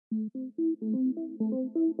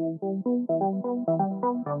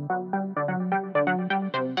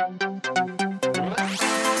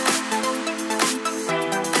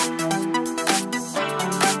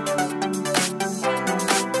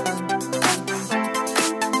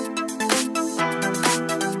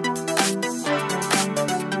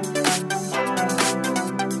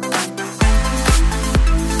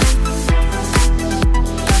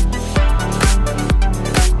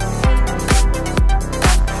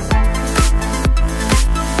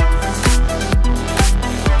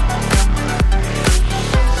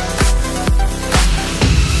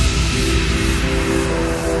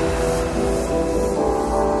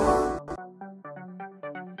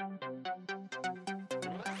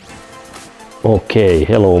Okay,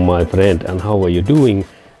 hello my friend, and how are you doing?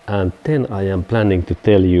 And then I am planning to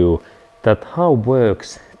tell you that how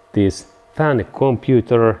works this fan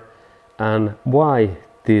computer and why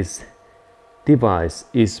this device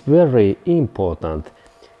is very important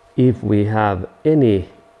if we have any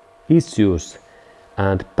issues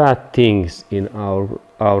and bad things in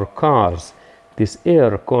our cars, this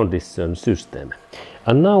air condition system.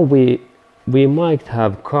 And now we might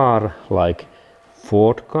have car like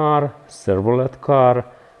Ford car, Chevrolet car,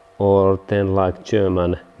 or then like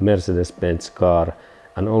German Mercedes-Benz car,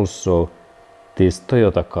 and also this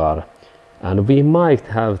Toyota car. And we might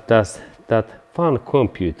have that fan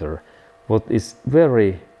computer, what is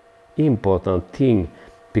very important thing,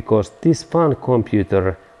 because this fan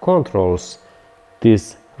computer controls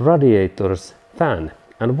this radiator's fan.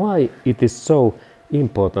 And why it is so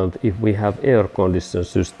important if we have air condition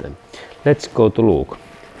system? Let's go to look.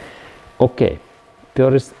 Okay.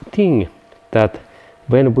 There is a thing that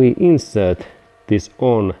when we insert this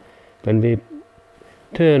on, when we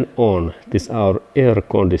turn on this our air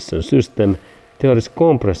condition system, there is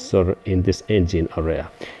compressor in this engine area,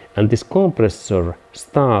 and this compressor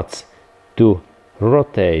starts to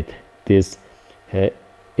rotate this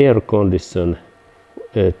air condition,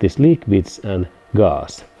 these liquids and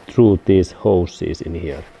gas through these hoses in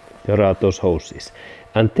here. There are those hoses,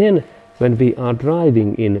 and then when we are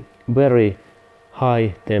driving in very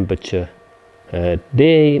high temperature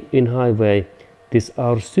day in highway, this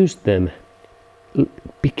our system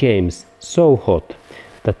becomes so hot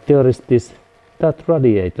that there is that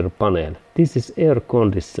radiator panel. This is air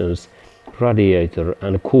conditions, radiator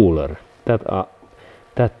and cooler,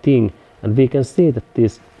 that thing, and we can see that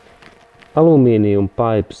these aluminium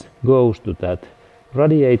pipes goes to that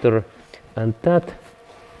radiator, and that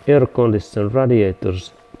air condition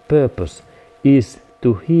radiator's purpose is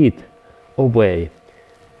to heat away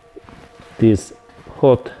this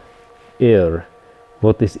hot air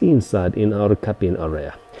what is inside in our cabin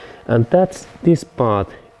area. And this part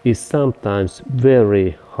is sometimes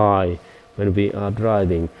very high when we are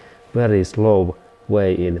driving very slow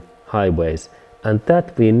way in highways, and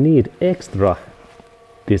that we need extra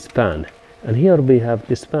this fan. And here we have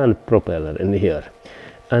this fan propeller in here,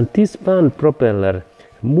 and this fan propeller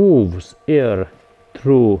moves air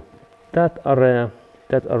through that area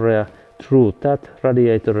through that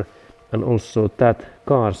radiator and also that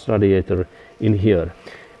car's radiator in here,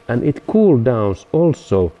 and it cools down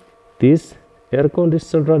also this air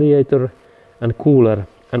conditioner radiator and cooler,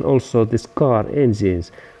 and also this car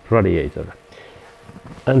engine's radiator.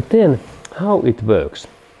 And then how it works,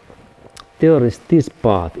 there is this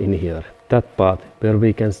part in here, that part where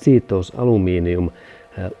we can see those aluminium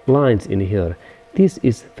lines in here. This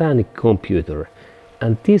is fan computer,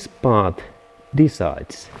 and this part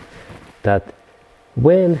decides that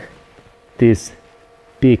when this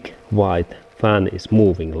big white fan is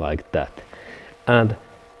moving like that, and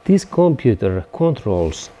this computer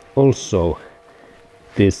controls also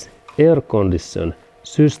this air condition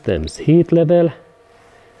system's heat level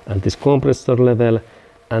and this compressor level,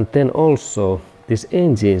 and then also this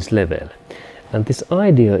engine's level. And this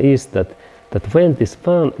idea is that when this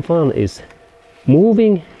fan is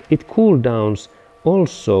moving, it cools down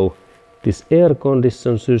also this air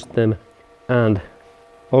condition system and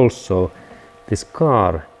also this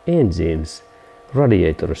car engine's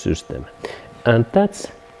radiator system. And that's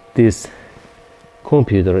this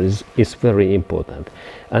computer is very important.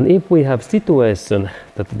 And if we have situation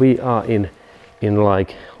that we are in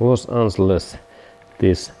like Los Angeles,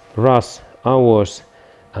 this rush hours,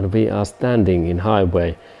 and we are standing in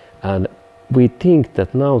highway, and we think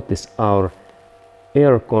that now this our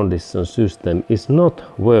air condition system is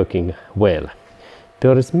not working well,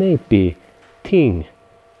 there is maybe thing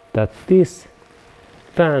that this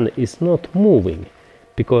fan is not moving,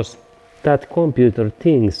 because that computer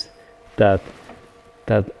thinks that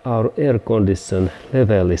our air condition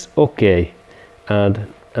level is okay, and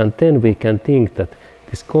then we can think that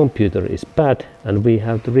this computer is bad and we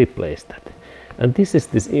have to replace that. And this is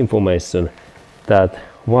this information that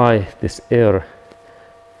why this air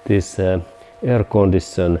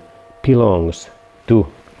condition belongs to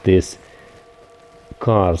this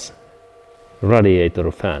car's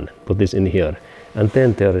radiator fan. Put this in here, and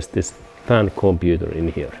then there is this fan computer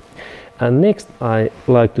in here. And next I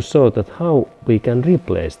like to show that how we can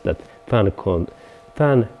replace that fan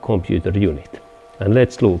computer unit. And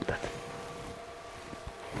let's look that.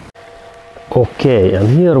 Okay, and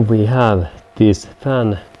here we have this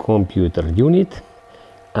fan computer unit,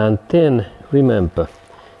 and then remember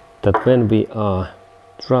that when we are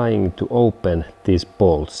trying to open these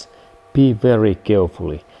bolts, be very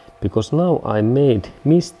carefully, because now I made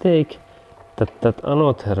mistake that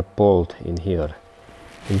another bolt in here,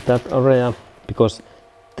 in that area, because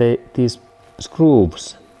these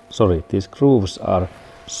grooves are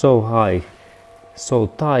so high, so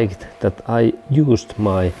tight, that I used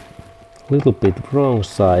my little bit wrong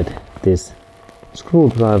side this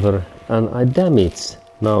screwdriver, and I damaged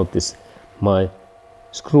now this my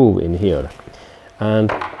screw in here.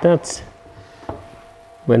 And that's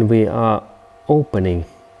when we are opening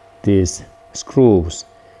these screws,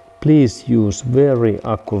 please use very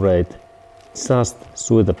accurate, just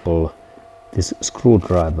suitable this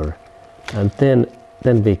screwdriver, and then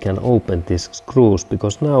we can open these screws,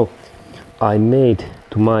 because now I made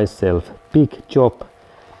to myself big job,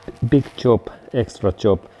 extra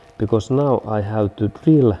job, because now I have to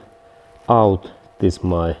drill out this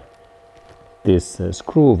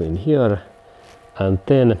screw in here, and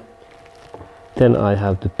then I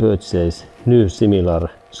have to purchase new similar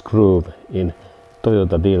screw in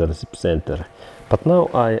Toyota dealership center. But now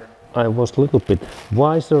I was a little bit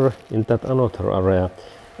wiser in that another area,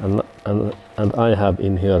 and I have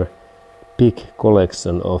in here big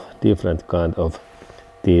collection of different kind of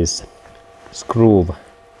these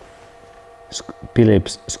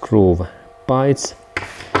Phillips screw bites,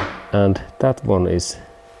 and that one is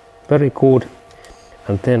very good.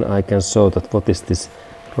 And then I can show that what is this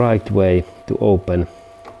right way to open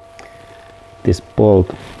this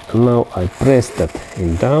bolt. And now I press that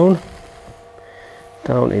in down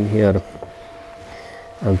in here,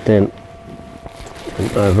 and then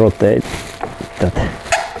I rotate that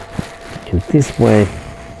in this way,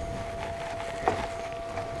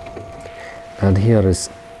 and here is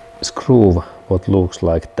screw what looks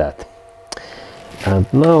like that. And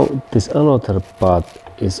now this another part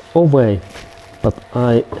is away, but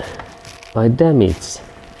I damage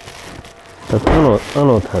that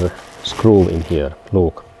another screw in here,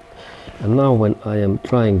 look. And now when I am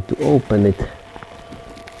trying to open it,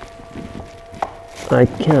 I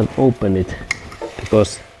can't open it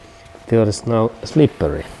because there is now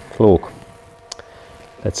slippery, look.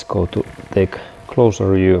 Let's go to take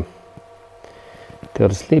closer view. There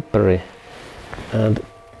is slippery, and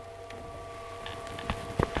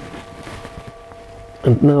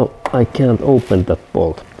now I can't open that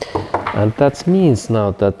bolt, and that means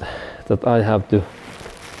now that I have to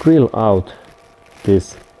drill out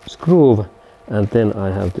this screw, and then I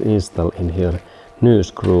have to install in here new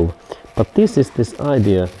screw. But this is this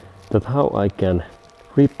idea that how I can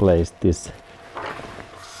replace this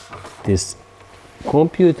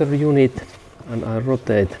computer unit, and I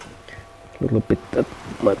rotate a little bit that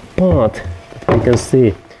my part, that you can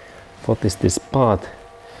see what is this part.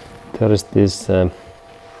 There is this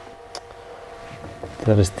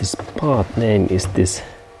part name is this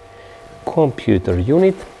computer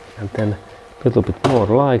unit, and then a little bit more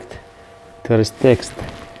liked there is text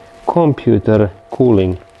computer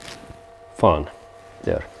cooling fan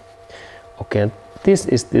there. Okay, and this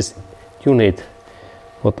is this unit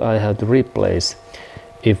what I have to replace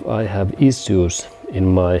if I have issues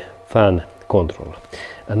in my fan control.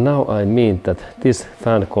 And now I mean that this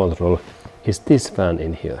fan control is this fan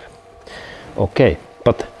in here. Okay,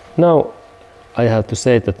 but now I have to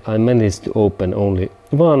say that I managed to open only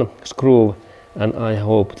one screw, and I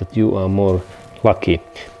hope that you are more lucky,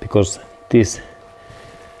 because these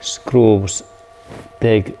screws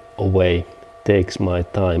takes my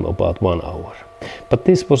time about 1 hour. But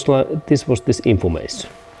this was this information.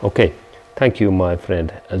 Okay, thank you my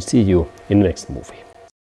friend, and see you in the next movie.